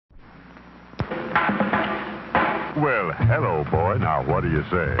Well, hello, boy. Now, what do you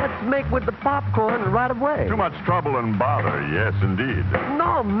say? Let's make with the popcorn right away. Too much trouble and bother, yes, indeed.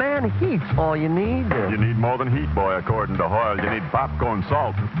 No, man, heat's all you need. You need more than heat, boy, according to Hoyle. You need popcorn,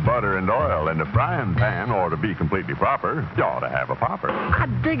 salt, butter, and oil. And the frying pan ought to be completely proper. You ought to have a popper. I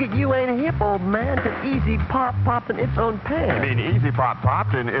dig it you ain't hip, old man, to Easy Pop popped in its own pan. You mean Easy Pop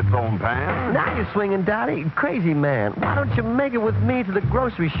popped in its own pan? Now you're swinging, Daddy. Crazy man. Why don't you make it with me to the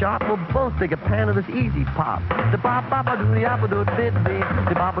grocery shop? We'll both take a pan of this Easy Pop. The pop pop do the apple do did the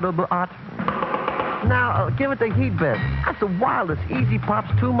pop do art. Now, give it the heat bed. That's the wildest. Easy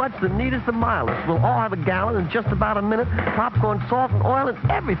Pop's too much, the neatest, the mildest. We'll all have a gallon in just about a minute. Popcorn, salt, and oil, and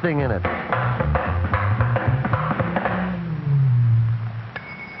everything in it.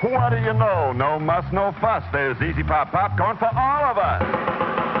 What do you know? No muss, no fuss. There's Easy Pop popcorn for all of us.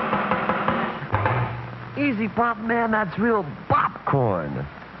 Easy Pop, man, that's real popcorn.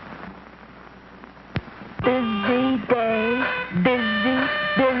 Busy day, busy,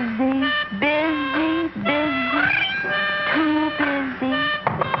 busy, busy, busy. Too busy,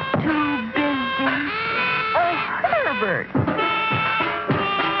 too busy. Oh, Herbert!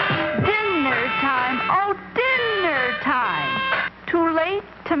 Dinner time, oh, dinner time. Too late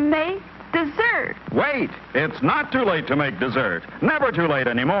to make dessert. Wait, it's not too late to make dessert. Never too late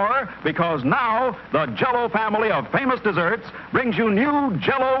anymore, because now the Jell-O family of famous desserts brings you new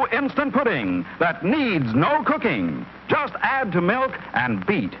Jell-O instant pudding that needs no cooking. Just add to milk and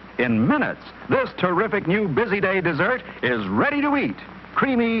beat. In minutes, this terrific new busy day dessert is ready to eat.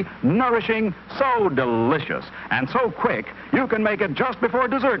 Creamy, nourishing, so delicious, and so quick, you can make it just before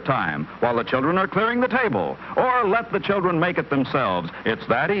dessert time while the children are clearing the table, or let the children make it themselves. It's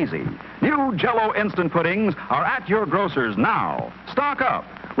that easy. New Jell-O instant puddings are at your grocer's now. Stock up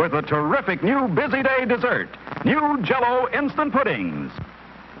with a terrific new busy day dessert. New Jell-O instant puddings.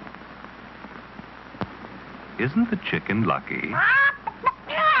 Isn't the chicken lucky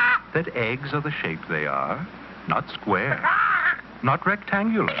that eggs are the shape they are? Not square. Not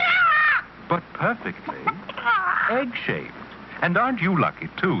rectangular, but perfectly egg-shaped. And aren't you lucky,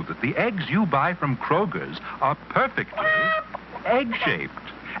 too, that the eggs you buy from Kroger's are perfectly egg-shaped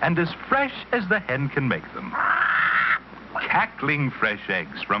and as fresh as the hen can make them? Cackling fresh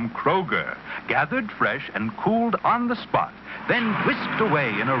eggs from Kroger, gathered fresh and cooled on the spot, then whisked away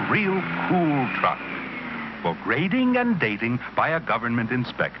in a real cool truck for grading and dating by a government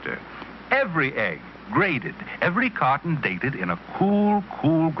inspector. Every egg graded, every carton dated in a cool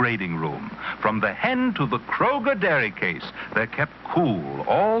grading room. From the hen to the Kroger dairy case, they're kept cool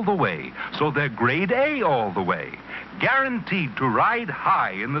all the way, so they're grade A all the way. Guaranteed to ride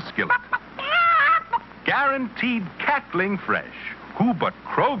high in the skillet. Guaranteed cackling fresh. Who but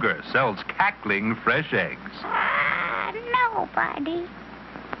Kroger sells cackling fresh eggs? Nobody.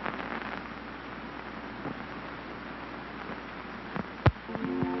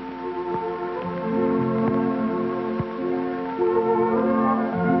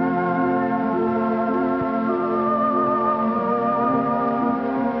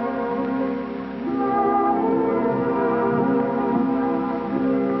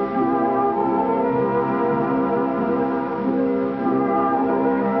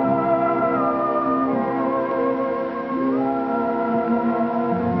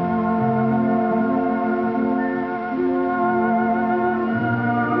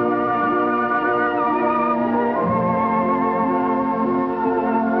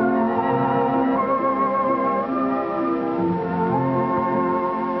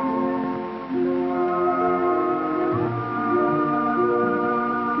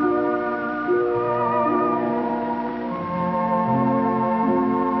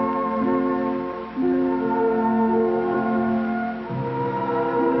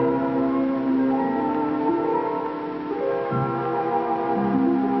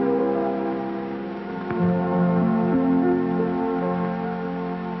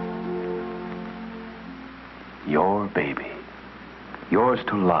 Your baby. Yours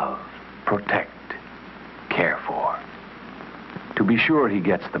to love, protect, care for. To be sure he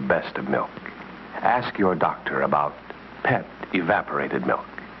gets the best of milk, ask your doctor about Pet evaporated milk.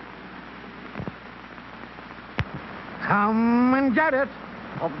 Come and get it.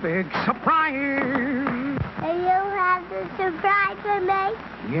 A big surprise. And you have the surprise for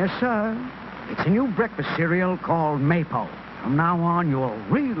me? Yes, sir. It's a new breakfast cereal called Maple. From now on, you're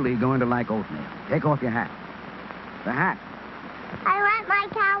really going to like oatmeal. Take off your hat. The hat. I want my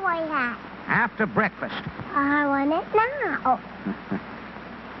cowboy hat. After breakfast. I want it now.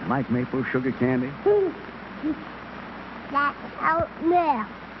 You like maple sugar candy? That's oatmeal.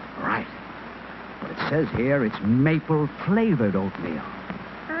 Right. But it says here it's maple-flavored oatmeal.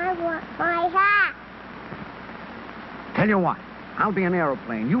 I want my hat. Tell you what, I'll be an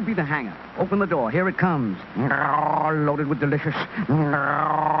aeroplane. You be the hangar. Open the door. Here it comes. Loaded with delicious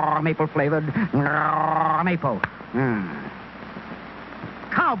maple-flavored maple.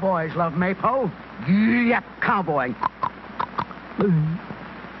 Cowboys love maple. Yep, cowboy.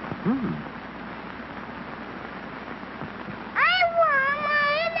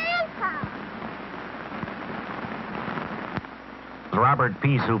 Robert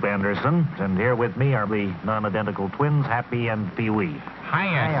P. Soup Anderson, and here with me are the non-identical twins, Happy and Pee-wee.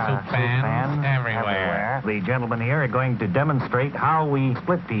 Hiya, soup fans everywhere. The gentlemen here are going to demonstrate how we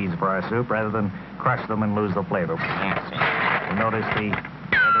split peas for our soup rather than crush them and lose the flavor. Yes, You notice the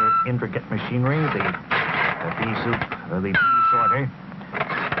rather intricate machinery, the pea soup, the pea sorter.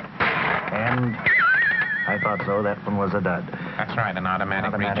 And I thought so, that one was a dud. That's right, an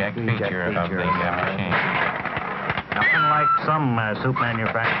automatic reject feature of the machine. Now, unlike some soup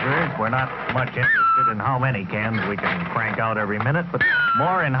manufacturers, we're not much interested in how many cans we can crank out every minute, but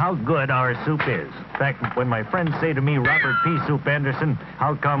more in how good our soup is. In fact, when my friends say to me, Robert P. Soup Anderson,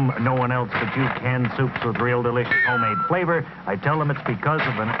 how come no one else but you can soups with real delicious homemade flavor, I tell them it's because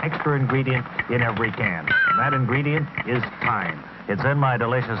of an extra ingredient in every can. And that ingredient is thyme. It's in my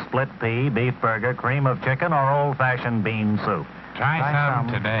delicious split pea, beef burger, cream of chicken, or old-fashioned bean soup. Try some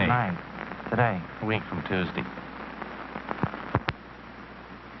today. Tonight. Today. A week from Tuesday.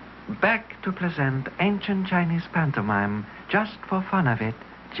 Back to present ancient Chinese pantomime, just for fun of it,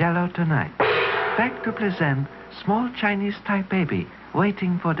 Jello Tonight. Back to present small Chinese type baby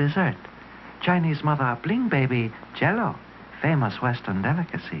waiting for dessert. Chinese mother bling baby, Jello, famous Western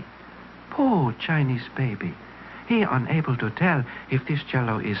delicacy. Poor Chinese baby. He unable to tell if this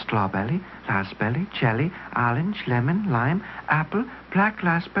Jello is strawberry, raspberry, cherry, orange, lemon, lime, apple, black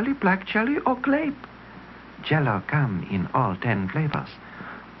raspberry, black cherry, or grape. Jello come in all 10 flavors.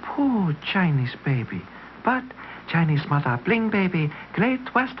 Poor Chinese baby. But Chinese mother bling baby,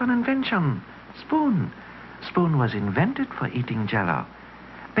 great Western invention. Spoon. Spoon was invented for eating Jello.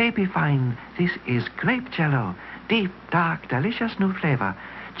 Baby find this is grape Jello. Deep, dark, delicious new flavor.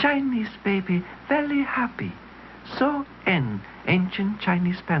 Chinese baby very happy. So end ancient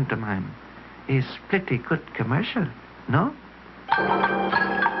Chinese pantomime. Is pretty good commercial, no?